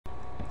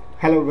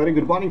Hello, very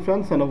good morning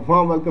friends, and a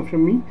warm welcome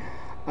from me.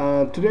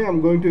 Today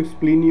I'm going to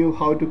explain you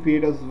how to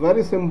create a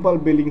very simple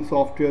billing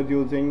software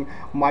using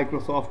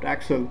Microsoft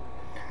Excel.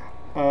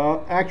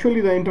 Actually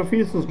the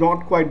interface is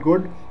not quite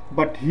good,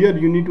 but here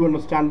you need to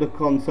understand the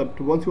concept.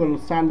 Once you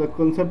understand the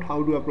concept,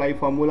 how to apply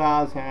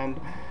formulas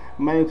and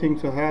many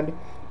things ahead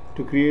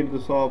to create the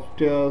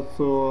software,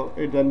 so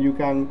then you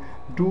can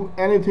do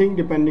anything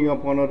depending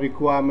upon a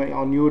requirement,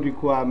 on your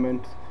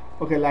requirements.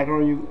 Okay, later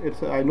on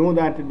I know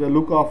that the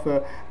look of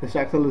this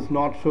Excel is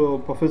not so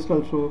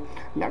professional, so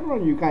later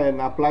on you can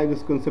apply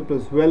this concept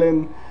as well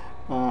in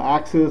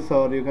Access,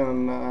 or you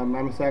can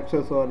MS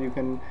Access, or you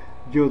can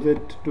use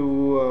it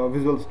to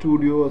Visual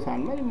Studios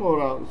and many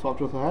more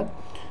softwares ahead.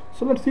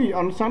 So let's see,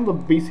 understand the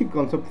basic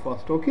concept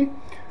first. Okay,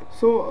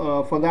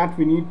 so for that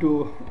we need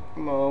to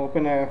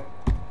open a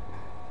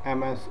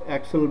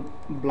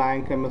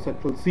blank MS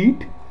Excel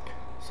sheet.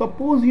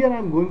 Suppose here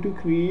I'm going to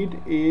create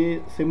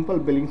a simple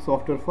billing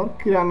software for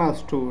Kirana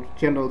store,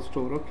 general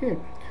store. Okay,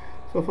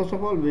 so first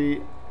of all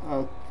we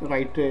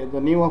write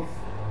the name of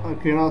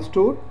Kirana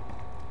store.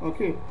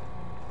 Okay,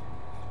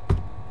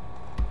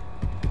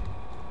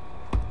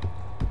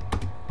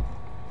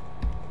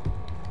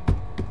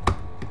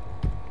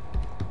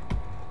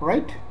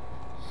 right.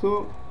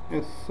 So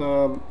yes,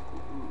 I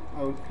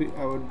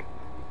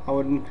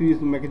would increase,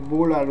 make it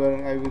bold.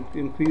 I would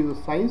increase the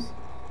size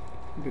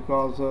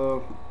because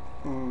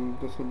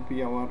this would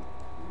be our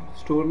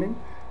store name.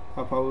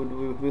 If I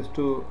would wish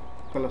to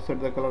set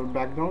the color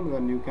background,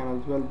 then you can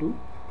as well do.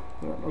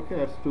 Okay,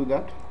 let's do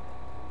that.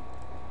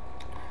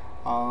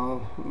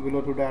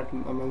 Below to that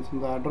I mention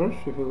the address.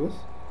 If you wish,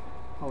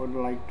 I would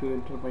like to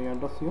enter my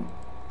address here.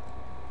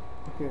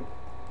 Okay.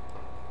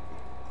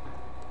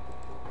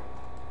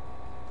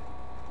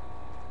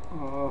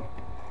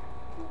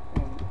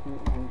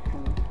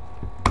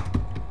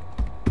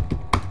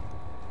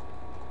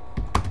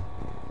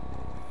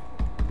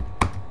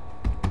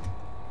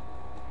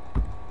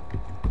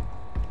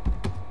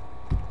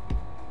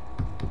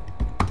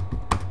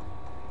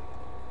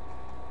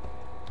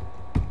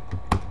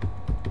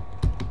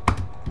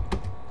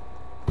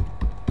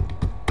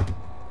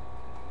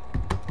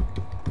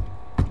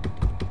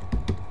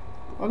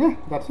 Okay,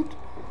 that's it.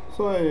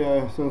 So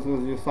since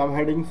this is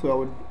subheading, so I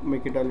would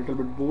make it a little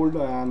bit bold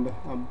and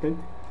big.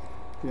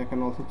 I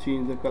can also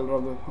change the color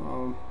of the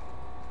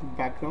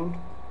background.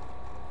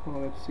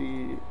 Let's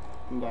see,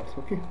 that's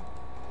okay.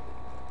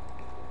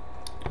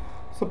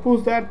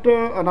 Suppose that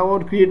and I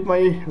would create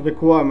my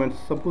requirements.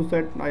 Suppose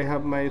that I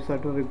have my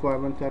certain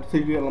requirements, that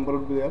serial number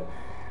would be there,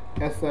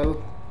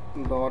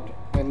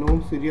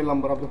 SL.NO, serial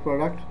number of the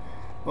product.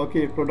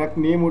 Okay, product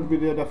name would be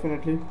there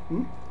definitely.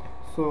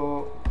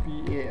 So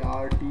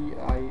PARTICULARS,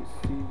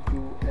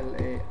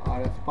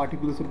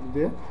 particulars would be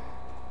there.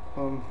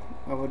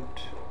 I would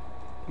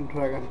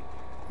drag and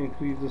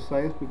increase the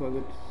size because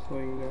it's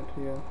showing that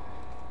here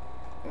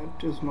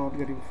it is not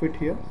getting fit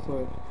here.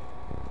 So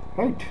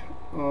right,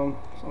 so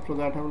after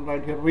that I will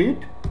write here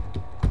rate,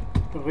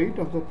 the rate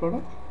of the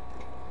product.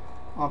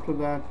 After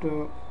that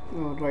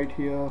write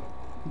here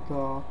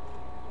the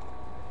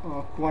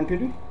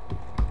quantity,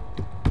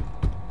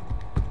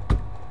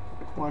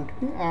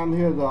 and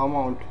here the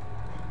amount.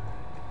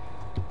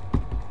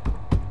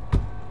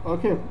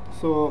 Okay,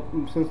 so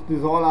since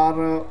these all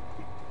are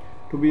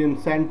to be in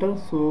center,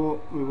 so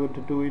we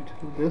would do it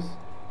this,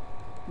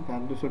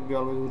 that this should be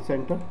always in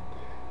center,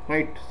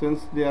 right?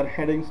 Since they are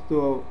headings,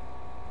 so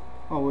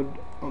I would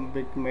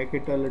make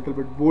it a little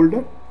bit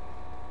bolder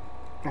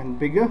and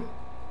bigger.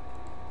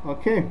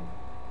 Okay,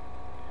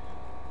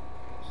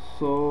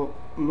 so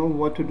now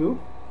what to do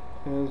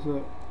is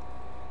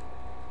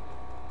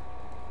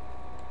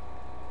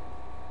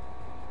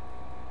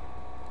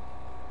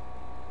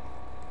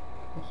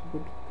that's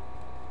good.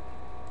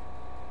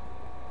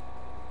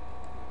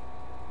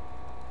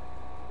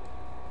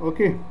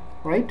 Okay,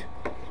 right,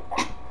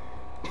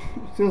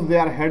 since they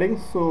are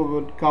headings, so we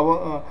would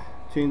cover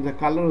change the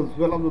color as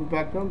well of the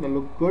background. They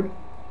look good.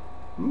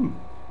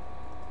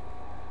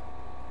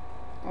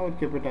 I would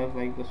keep it as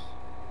like this.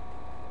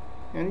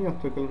 Any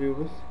of the color you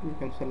wish, you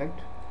can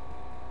select.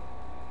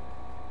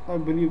 I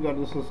believe that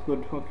this is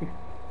good. Okay,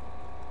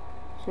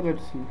 so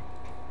let's see.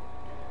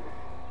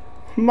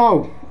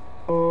 Now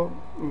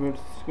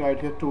let's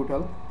write here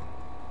total.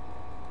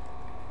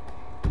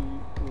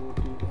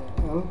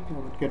 I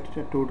would get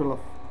a total of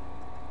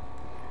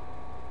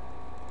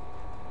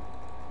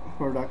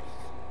products.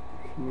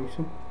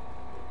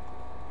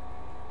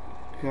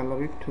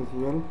 Color it as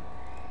well.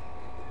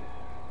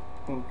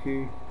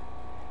 Okay,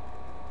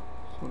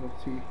 so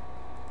let's see,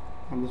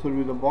 and this will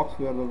be the box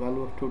where the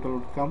value of total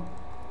would come.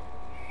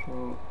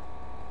 So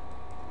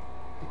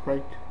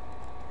right,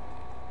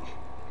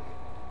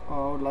 I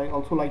would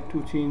also like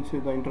to change the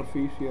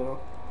interface here.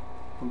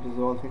 This is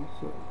all things,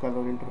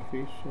 color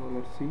interface. So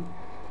let's see,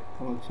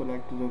 I will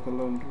select the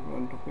color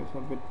interface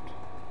a bit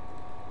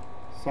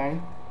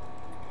cyan.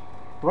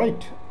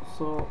 Right,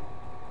 so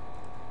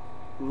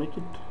make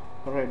it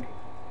red.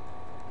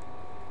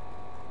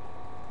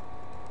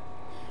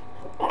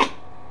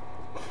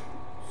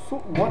 So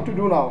what to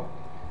do now?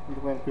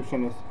 the main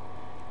question is.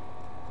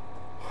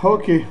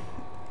 Okay,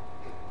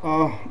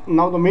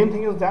 now the main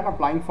thing is that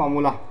applying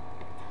formula.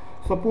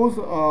 Suppose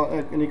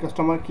any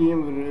customer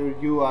came,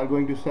 you are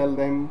going to sell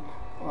them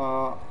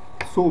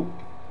soap.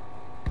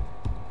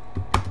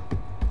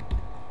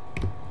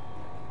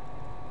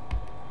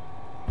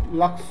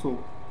 Lux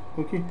soap.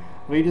 Okay,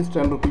 rate is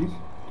 10 rupees.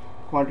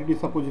 Quantity,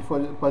 suppose if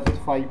I purchase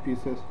 5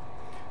 pieces.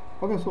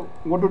 Okay, so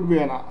what would be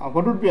an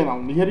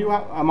amount? Here you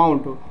have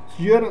amount. So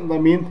here the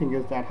main thing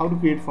is that how to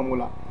create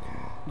formula.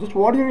 Just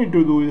what you need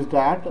to do is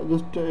that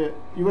just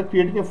you are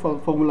creating a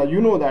formula. You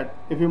know that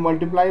if you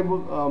multiply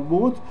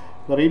both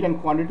the rate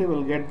and quantity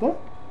will get the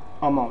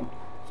amount.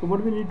 So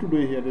what we need to do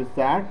here is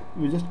that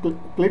we just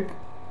click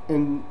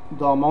in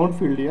the amount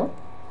field here.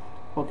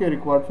 Okay,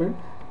 required field.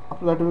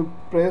 After that we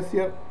press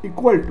here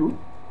equal to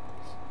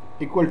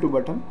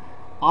button.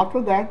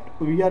 After that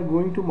we are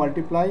going to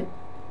multiply,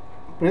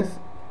 press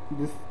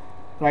this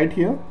right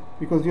here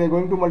because we are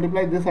going to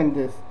multiply this and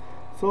this.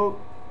 So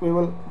we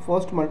will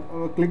first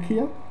click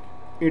here.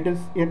 It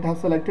has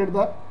selected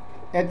the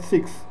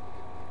H6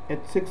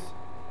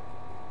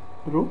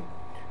 row,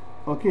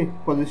 okay,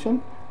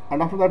 position,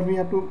 and after that we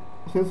have to,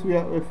 since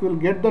if we will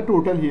get the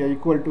total here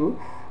equal to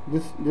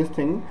this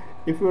thing,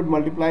 if we would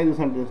multiply this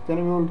and this,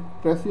 then we will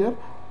press here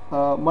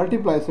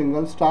multiply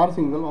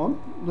single on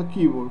the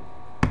keyboard,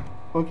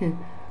 okay,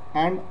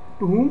 and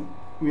to whom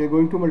we are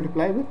going to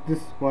multiply with this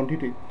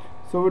quantity.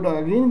 So we would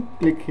again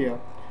click here,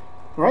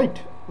 right?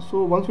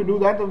 So once we do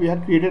that, we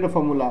have created a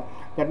formula.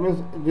 That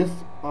means this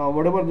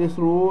whatever this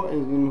row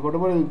is in,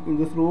 whatever is in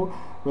this row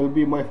will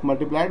be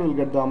multiplied, will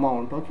get the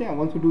amount. Okay, and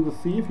once we do the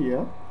save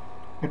here,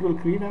 it will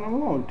create an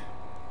amount.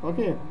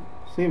 Okay,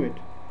 save it.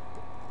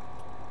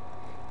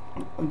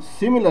 And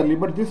similarly,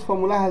 but this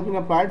formula has been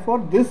applied for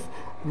this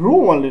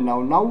row only.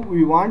 Now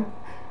we want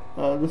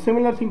the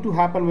similar thing to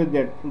happen with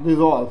this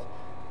all.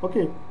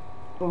 Okay,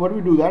 so what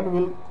we do that, we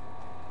will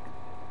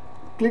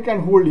click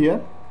and hold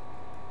here,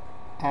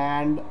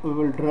 and we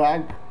will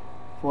drag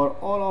for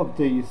all of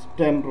these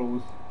 10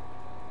 rows.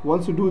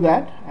 Once you do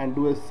that and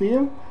do a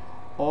save,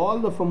 all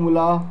the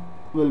formula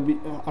will be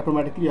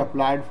automatically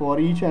applied for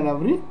each and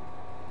every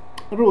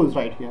rows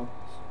right here.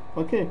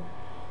 Okay,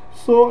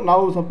 so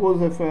now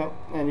suppose if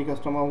any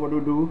customer, what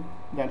to do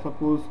that,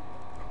 suppose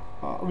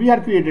we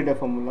had created a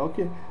formula.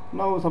 Okay,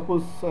 now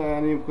suppose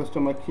any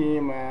customer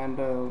came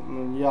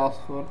and he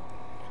asked for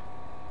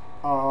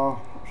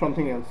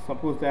something else.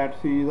 Suppose that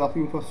he is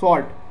asking for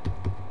salt,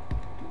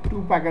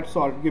 2 packets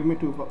salt, give me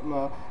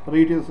 2,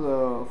 rate is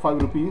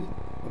 5 rupees,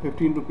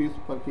 15 rupees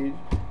per kg.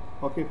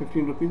 Okay,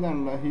 15 rupees,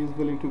 and he is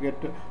willing to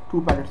get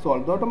 2 packets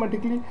salt. So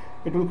automatically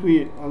it will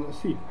create,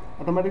 see,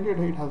 automatically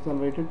it has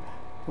generated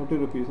 30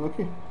 rupees.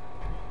 Okay,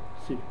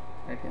 see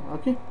right here.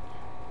 Okay,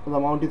 the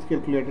amount is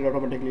calculated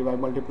automatically by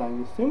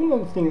multiplying this.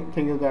 Similar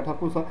thing is that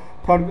suppose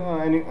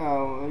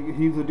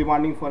he is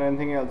demanding for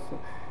anything else,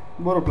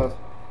 Boro plus.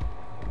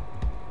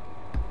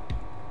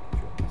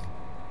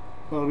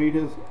 So rate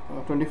is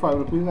 25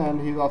 rupees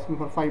and he is asking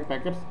for 5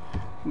 packets,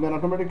 then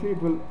automatically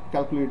it will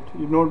calculate.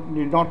 You don't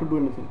need not to do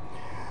anything.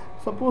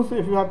 Suppose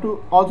if you have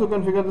to also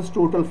configure this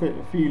total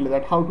field,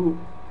 that how to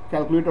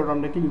calculate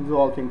automatically, these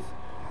all things.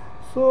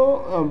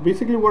 So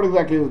basically what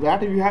exactly is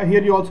that, if you have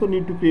here, you also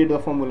need to create a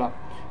formula.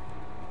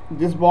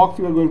 This box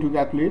you are going to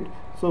calculate.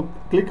 So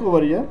click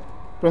over here,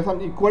 press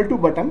an equal to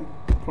button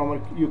from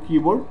your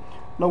keyboard.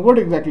 Now what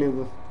exactly is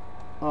this?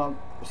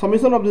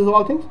 Summation of these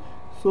all things.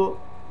 So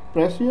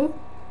press here.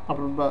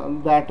 After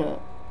that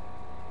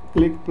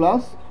click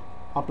plus,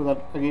 after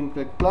that again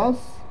click plus,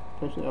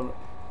 press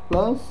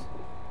plus,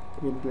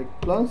 again click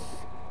plus,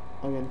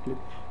 again click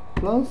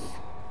plus,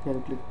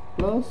 again click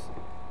plus,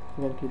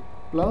 again click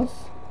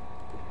plus,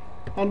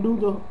 and do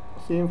the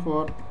same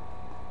for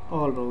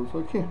all rows.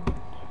 Okay,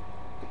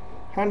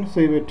 and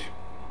save it.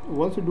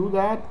 Once you do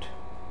that,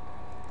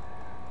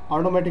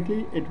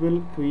 automatically it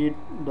will create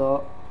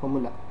the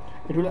formula.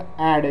 It will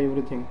add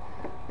everything.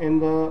 In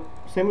the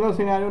similar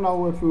scenario,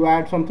 now if you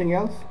add something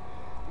else,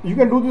 you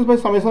can do this by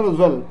summation as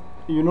well.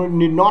 You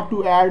need not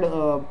to add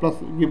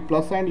give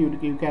plus sign.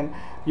 You can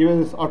give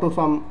this auto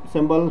sum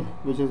symbol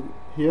which is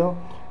here.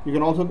 You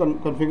can also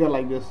configure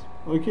like this.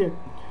 Okay,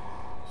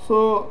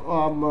 so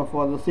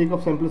for the sake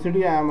of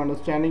simplicity, I am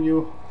understanding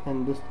you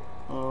in this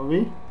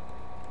way.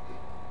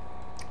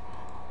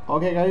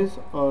 Okay guys,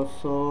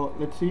 so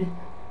let's see.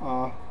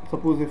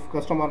 Suppose if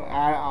customer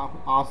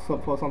asks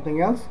for something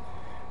else,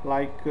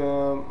 like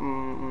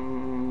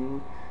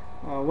 1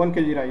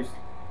 kg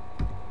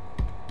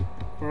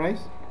rice,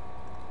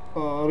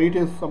 rate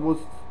is suppose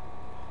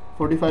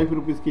 45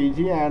 rupees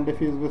kg, and if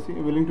he is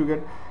willing to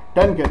get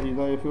 10 kg,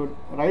 so if you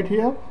write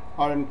here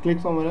or and click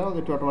somewhere else,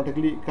 it will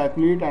automatically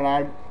calculate and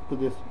add to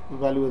this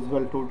value as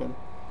well, total.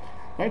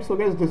 Right, so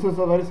guys, this is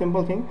a very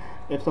simple thing.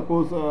 If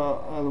suppose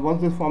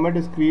once this format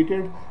is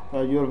created,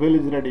 your bill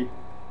is ready.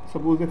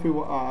 Suppose if you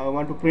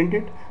want to print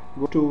it,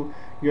 go to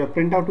your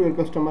printout to your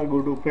customer,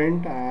 go to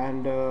print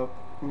and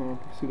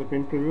see the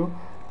print preview.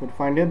 You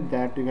find it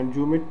that you can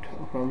zoom it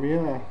from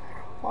here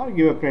or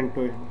give a print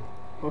to him.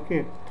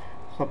 Okay,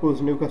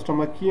 suppose new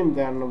customer came,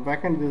 then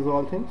vacant these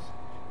all things.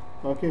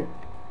 Okay,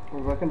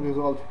 vacant these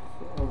all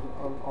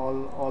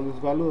these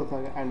values,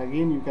 and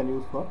again you can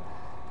use for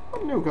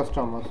new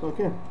customers.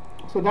 Okay,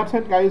 so that's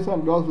it guys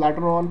and girls.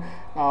 Later on,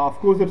 of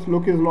course its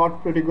look is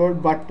not pretty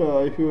good, but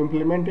if you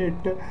implement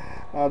it,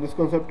 this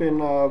concept in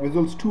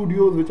Visual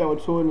Studios, which I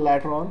would show in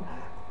later on,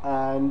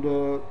 and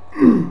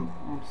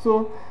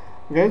so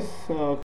guys,